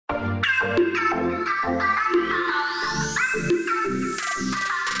Hey,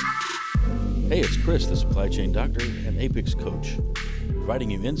 it's Chris, the supply chain doctor and Apex coach,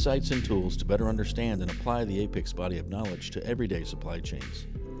 providing you insights and tools to better understand and apply the Apex body of knowledge to everyday supply chains.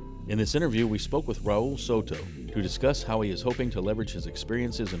 In this interview, we spoke with Raul Soto to discuss how he is hoping to leverage his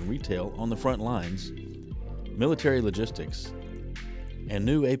experiences in retail on the front lines, military logistics, and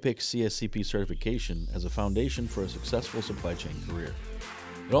new Apex CSCP certification as a foundation for a successful supply chain career.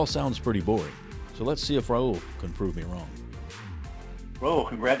 It all sounds pretty boring, so let's see if Raul can prove me wrong. Raul,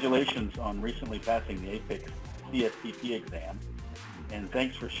 congratulations on recently passing the Apex CSCP exam, and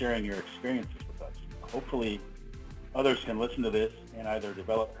thanks for sharing your experiences with us. Hopefully, others can listen to this and either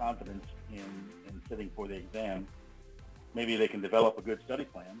develop confidence in sitting for the exam. Maybe they can develop a good study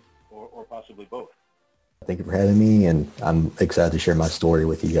plan, or possibly both. Thank you for having me, and I'm excited to share my story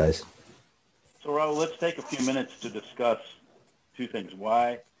with you guys. So, Raul, let's take a few minutes to discuss two things: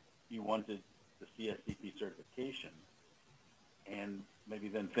 why you wanted the CSCP certification, and maybe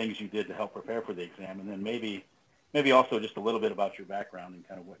then things you did to help prepare for the exam, and then maybe also just a little bit about your background and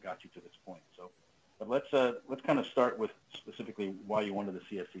kind of what got you to this point. So, but let's kind of start with specifically why you wanted the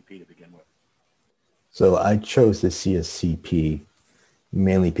CSCP to begin with. So I chose the CSCP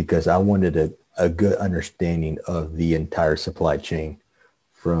mainly because I wanted a good understanding of the entire supply chain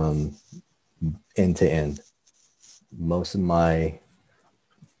from end to end. Most of my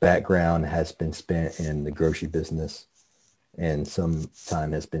background has been spent in the grocery business, and some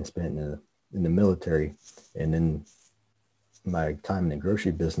time has been spent in the military. And in my time in the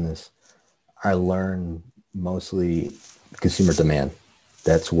grocery business, I learned mostly consumer demand.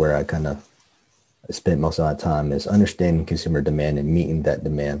 That's where I kind of spent most of my time, is understanding consumer demand and meeting that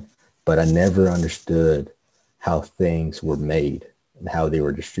demand. But I never understood how things were made and how they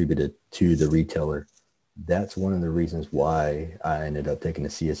were distributed to the retailer. That's one of the reasons why I ended up taking the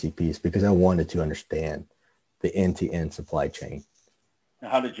CSCP, is because I wanted to understand the end-to-end supply chain. Now,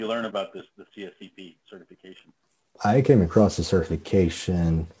 how did you learn about the CSCP certification? I came across the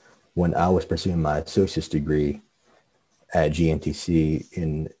certification when I was pursuing my associate's degree at GNTC,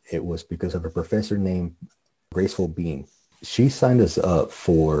 and it was because of a professor named Graceful Bean. She signed us up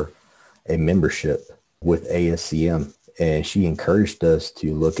for a membership with ASCM, and she encouraged us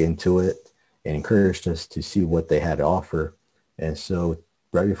to look into it and encouraged us to see what they had to offer. And so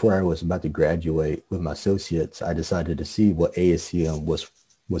right before I was about to graduate with my associates, I decided to see what ASCM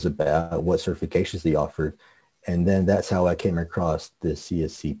was about, what certifications they offered. And then that's how I came across the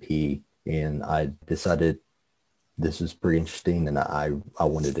CSCP, and I decided this is pretty interesting, and I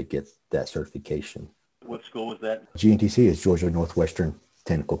wanted to get that certification. What school was that? GNTC is Georgia Northwestern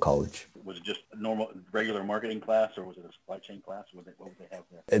Technical College. Was it just a normal, regular marketing class, or was it a supply chain class? What would they have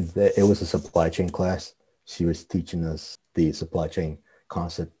there? It was a supply chain class. She was teaching us the supply chain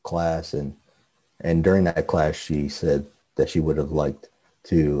concept class, and during that class, she said that she would have liked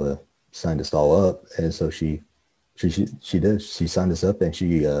to sign us all up, and so she did. She signed us up, and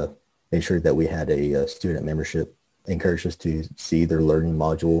she made sure that we had a student membership, encouraged us to see their learning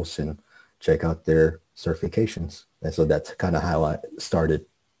modules and check out their certifications. And so that's kind of how I started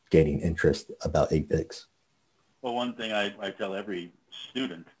gaining interest about Apex. Well, one thing I tell every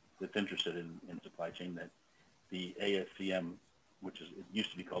student that's interested in supply chain, that the ASCM, it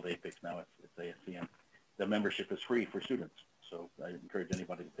used to be called Apex, now it's ASCM, the membership is free for students. So I encourage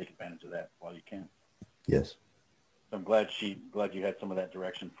anybody to take advantage of that while you can. Yes. So I'm glad you had some of that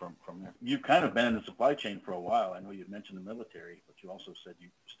direction from there. You've kind of been in the supply chain for a while. I know you mentioned the military, but you also said you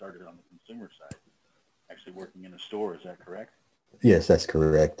started on the consumer side, actually working in a store. Is that correct? Yes, that's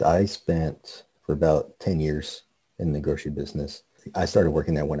correct. I spent for about 10 years in the grocery business. I started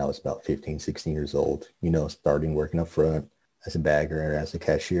working there when I was about 15, 16 years old, starting working up front as a bagger, as a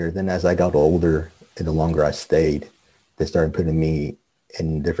cashier. Then as I got older and the longer I stayed, they started putting me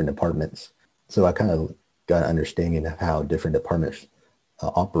in different departments. So I kind of got an understanding of how different departments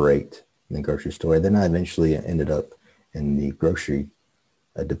operate in the grocery store. Then I eventually ended up in the grocery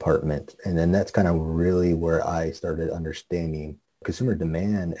department. And then that's kind of really where I started understanding consumer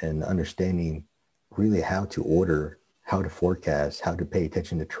demand and understanding really how to order, how to forecast, how to pay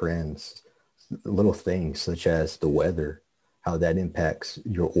attention to trends, little things such as the weather, how that impacts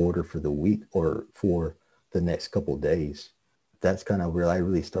your order for the week or for the next couple of days. That's kind of where I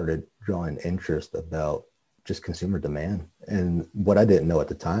really started drawing interest about just consumer demand. And what I didn't know at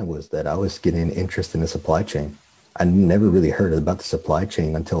the time was that I was getting interest in the supply chain. I never really heard about the supply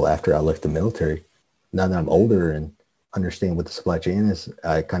chain until after I left the military. Now that I'm older and understand what the supply chain is,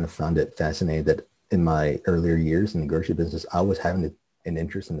 I kind of found it fascinating that in my earlier years in the grocery business, I was having an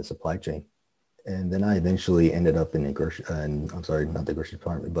interest in the supply chain. And then I eventually ended up in the I'm sorry, not the grocery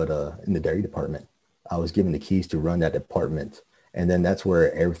department, but in the dairy department. I was given the keys to run that department. And then that's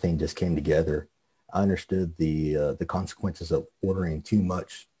where everything just came together. I understood the consequences of ordering too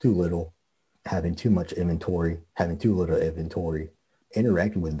much, too little, having too much inventory, having too little inventory,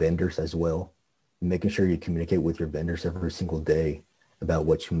 interacting with vendors as well, making sure you communicate with your vendors every single day about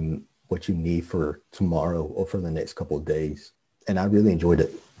what you need for tomorrow or for the next couple of days. And I really enjoyed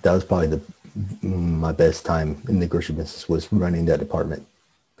it. That was probably my best time in the grocery business, was running that department,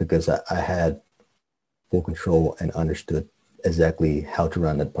 because I had full control and understood exactly how to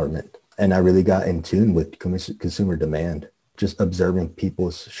run the department. And I really got in tune with consumer demand, just observing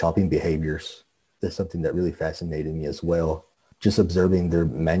people's shopping behaviors. That's something that really fascinated me as well. Just observing their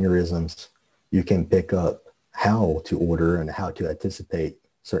mannerisms, you can pick up how to order and how to anticipate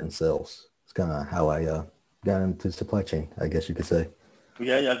certain sales. It's kind of how I got into supply chain, I guess you could say.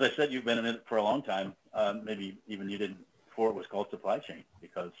 Yeah, as I said, you've been in it for a long time. Maybe even you didn't before it was called supply chain,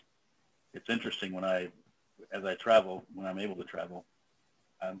 because it's interesting as I travel, when I'm able to travel,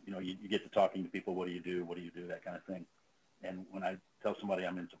 you get to talking to people. What do you do? What do you do? That kind of thing. And when I tell somebody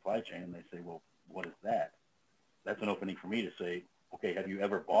I'm in supply chain and they say, well, what is that? That's an opening for me to say, okay, have you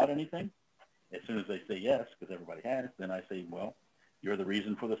ever bought anything? As soon as they say yes, because everybody has, then I say, well, you're the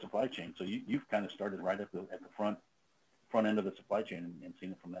reason for the supply chain. So you've kind of started right at the front end of the supply chain and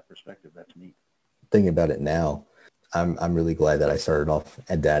seen it from that perspective. That's neat. Thinking about it now, I'm really glad that I started off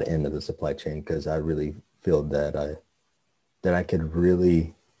at that end of the supply chain, because I really feel that I could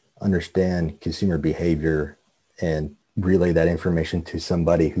really understand consumer behavior and relay that information to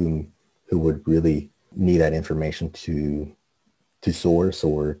somebody who would really need that information to source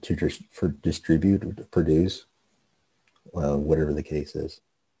or to just for distribute or to produce, whatever the case is.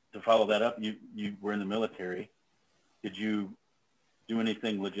 To follow that up, you were in the military. Did you do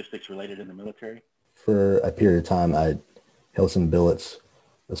anything logistics related in the military? For a period of time, I held some billets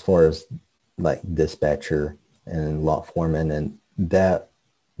as far as like dispatcher and lot foreman, and that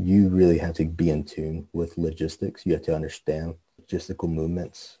you really have to be in tune with logistics. You have to understand logistical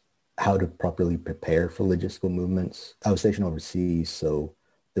movements, how to properly prepare for logistical movements. I was stationed overseas, so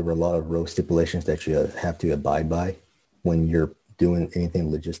there were a lot of row stipulations that you have to abide by when you're doing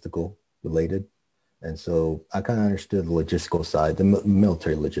anything logistical related. And so I kind of understood the logistical side, the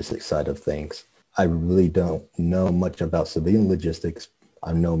military logistics side of things. I really don't know much about civilian logistics.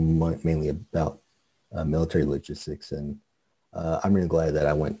 I know mainly about military logistics. And I'm really glad that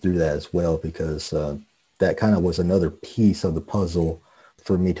I went through that as well, because that kind of was another piece of the puzzle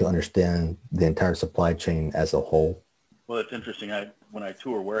for me to understand the entire supply chain as a whole. Well, it's interesting. When I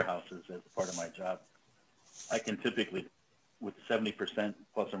tour warehouses as part of my job, I can typically, with 70%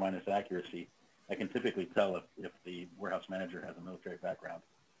 plus or minus accuracy, I can typically tell if the warehouse manager has a military background,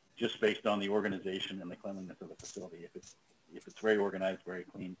 just based on the organization and the cleanliness of the facility. If it's very organized, very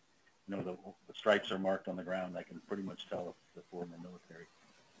clean, the stripes are marked on the ground, I can pretty much tell if we're in the military.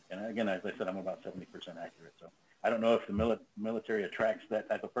 And again, as I said, I'm about 70% accurate. So I don't know if the military attracts that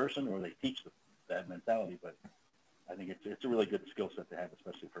type of person or they teach that mentality, but I think it's a really good skill set to have,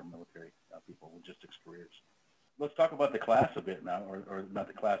 especially for military people, logistics careers. Let's talk about the class a bit now, or not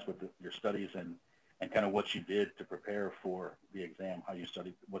the class, but your studies and kind of what you did to prepare for the exam, how you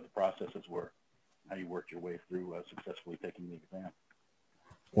studied, what the processes were, how you worked your way through successfully taking the exam.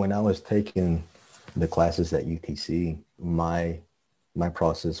 When I was taking the classes at UTC, my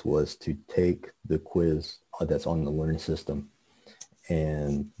process was to take the quiz that's on the learning system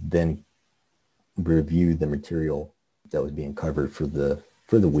and then review the material that was being covered for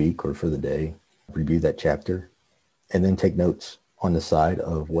the week or for the day, review that chapter, and then take notes on the side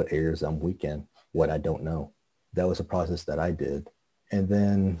of what areas I'm weak in, what I don't know. That was a process that I did. And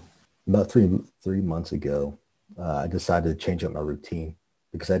then about three months ago, I decided to change up my routine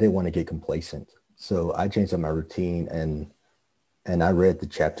because I didn't want to get complacent. So I changed up my routine and I read the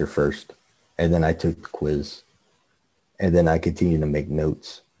chapter first, and then I took the quiz, and then I continued to make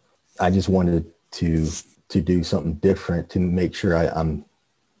notes. I just wanted to do something different to make sure I'm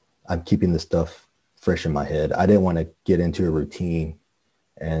keeping the stuff fresh in my head. I didn't want to get into a routine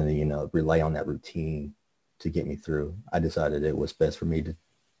and rely on that routine to get me through. I decided it was best for me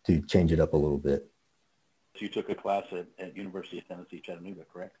to change it up a little bit. So you took a class at University of Tennessee, Chattanooga,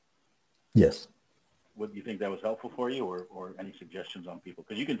 correct? Yes. What do you think that was helpful for you, or any suggestions on people?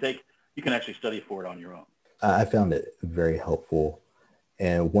 Because you can actually study for it on your own. I found it very helpful.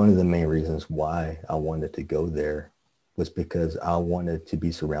 And one of the main reasons why I wanted to go there was because I wanted to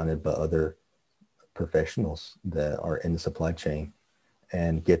be surrounded by other professionals that are in the supply chain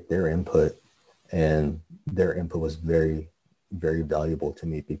and get their input. And their input was very, very valuable to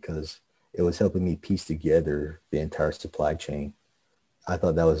me because It was helping me piece together the entire supply chain. I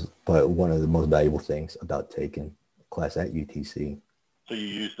thought that was one of the most valuable things about taking a class at UTC. So you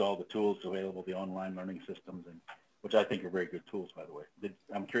used all the tools available, the online learning systems, and which I think are very good tools, by the way.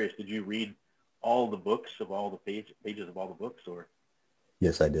 I'm curious, did you read all the books of all the pages of all the books, or?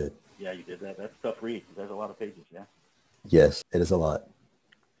 Yes, I did. Yeah, you did that. That's a tough read. There's a lot of pages, yeah. Yes, it is a lot.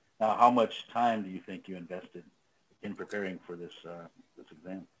 Now, how much time do you think you invested in preparing for this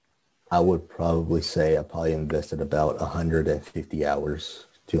exam? I would probably say I probably invested about 150 hours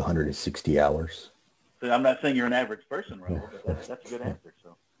to 160 hours. So I'm not saying you're an average person, Raul, but that's a good answer.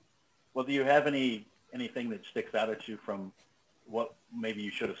 So, well, do you have anything that sticks out at you from what maybe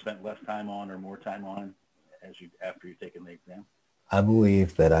you should have spent less time on or more time on after you've taken the exam? I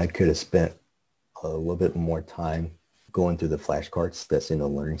believe that I could have spent a little bit more time going through the flashcards that's in the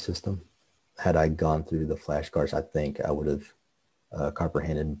learning system. Had I gone through the flashcards, I think I would have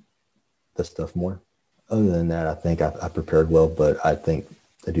comprehended the stuff more. Other than that, I think I prepared well, but I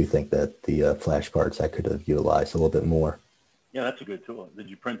do think that the flashcards I could have utilized a little bit more. Yeah, that's a good tool. Did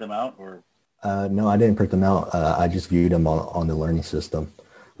you print them out or? No, I didn't print them out. I just viewed them on the learning system.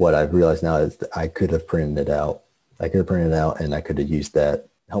 What I've realized now is that I could have printed it out. I could have printed it out and I could have used that to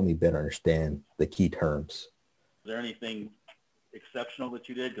help me better understand the key terms. Is there anything exceptional that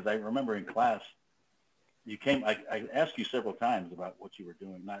you did? Because I remember in class, I asked you several times about what you were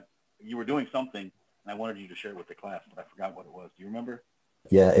doing. You were doing something, and I wanted you to share it with the class, but I forgot what it was. Do you remember?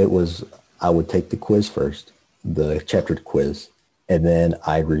 Yeah, I would take the quiz first, the chapter quiz, and then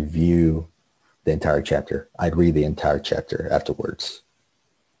I'd review the entire chapter. I'd read the entire chapter afterwards.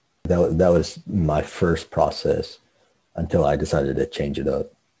 That was my first process until I decided to change it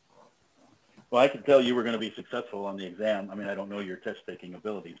up. Well, I could tell you were going to be successful on the exam. I mean, I don't know your test-taking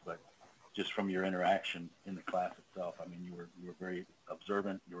abilities, but just from your interaction in the class itself, I mean, you were very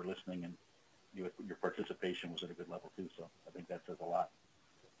observant, you were listening, and your participation was at a good level too. So I think that says a lot.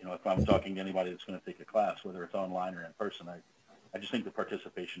 You know, if I'm talking to anybody that's going to take a class, whether it's online or in person, I just think the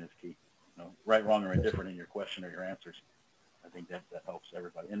participation is key. You know, right, wrong, or indifferent in your question or your answers. I think that helps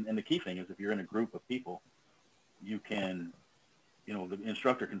everybody. And the key thing is if you're in a group of people, you can, you know, the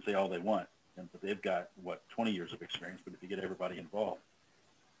instructor can say all they want, but they've got, 20 years of experience. But if you get everybody involved,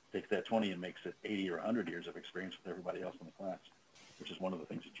 takes that 20 and makes it 80 or 100 years of experience with everybody else in the class, which is one of the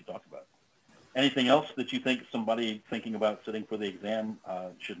things that you talked about. Anything else that you think somebody thinking about sitting for the exam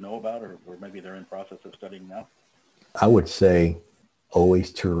should know about, or maybe they're in process of studying now? I would say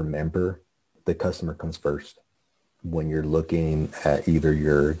always to remember the customer comes first. When you're looking at either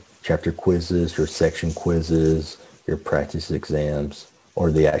your chapter quizzes, your section quizzes, your practice exams, or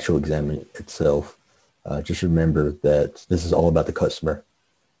the actual exam itself, just remember that this is all about the customer.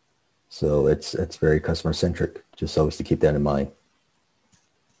 So it's very customer centric. Just always to keep that in mind.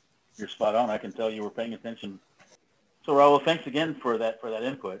 You're spot on. I can tell you were paying attention. So Raul, thanks again for that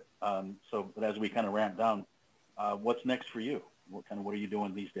input. But as we kind of ramp down, what's next for you? What are you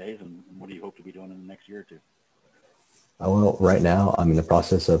doing these days, and what do you hope to be doing in the next year or two? Well, right now I'm in the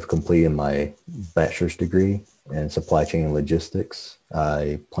process of completing my bachelor's degree in supply chain and logistics.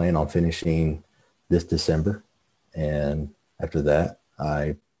 I plan on finishing this December, and after that,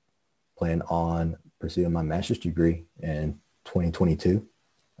 I plan on pursuing my master's degree in 2022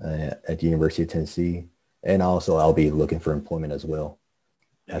 at the University of Tennessee, and also I'll be looking for employment as well.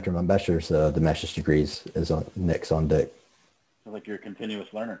 Yeah. After my bachelor's, the master's degree is next on deck. Sounds like you're a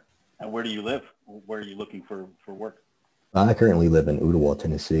continuous learner. And where do you live? Where are you looking for work? I currently live in Ooltewah,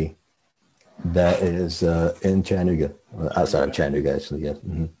 Tennessee. That is in Chattanooga, outside of Chattanooga, actually, yeah.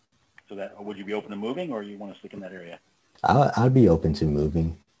 Mm-hmm. So would you be open to moving, or you want to stick in that area? I'd be open to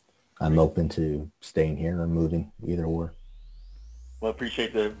moving. I'm open to staying here or moving, either or. Well, I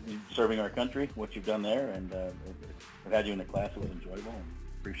appreciate serving our country, what you've done there, and I've had you in the class. It was enjoyable, and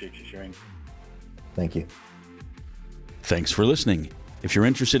appreciate you sharing. Thank you. Thanks for listening. If you're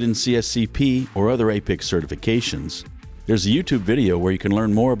interested in CSCP or other APICS certifications, there's a YouTube video where you can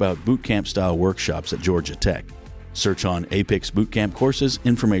learn more about bootcamp-style workshops at Georgia Tech. Search on APICS Bootcamp Courses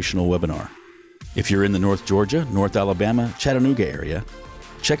Informational Webinar. If you're in the North Georgia, North Alabama, Chattanooga area,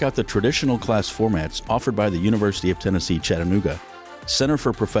 check out the traditional class formats offered by the University of Tennessee Chattanooga Center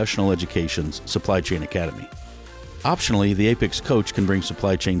for Professional Education's Supply Chain Academy. Optionally, the APICS coach can bring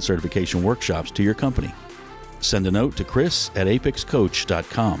supply chain certification workshops to your company. Send a note to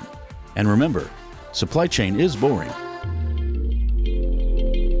chris@apixcoach.com. And remember, supply chain is boring.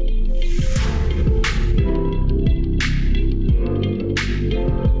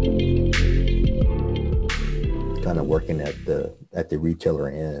 Kind of working at the retailer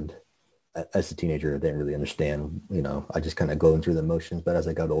end, as a teenager, I didn't really understand, I just kind of going through the motions. But as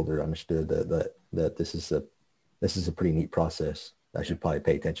I got older, I understood that this is a pretty neat process. I should probably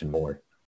pay attention more.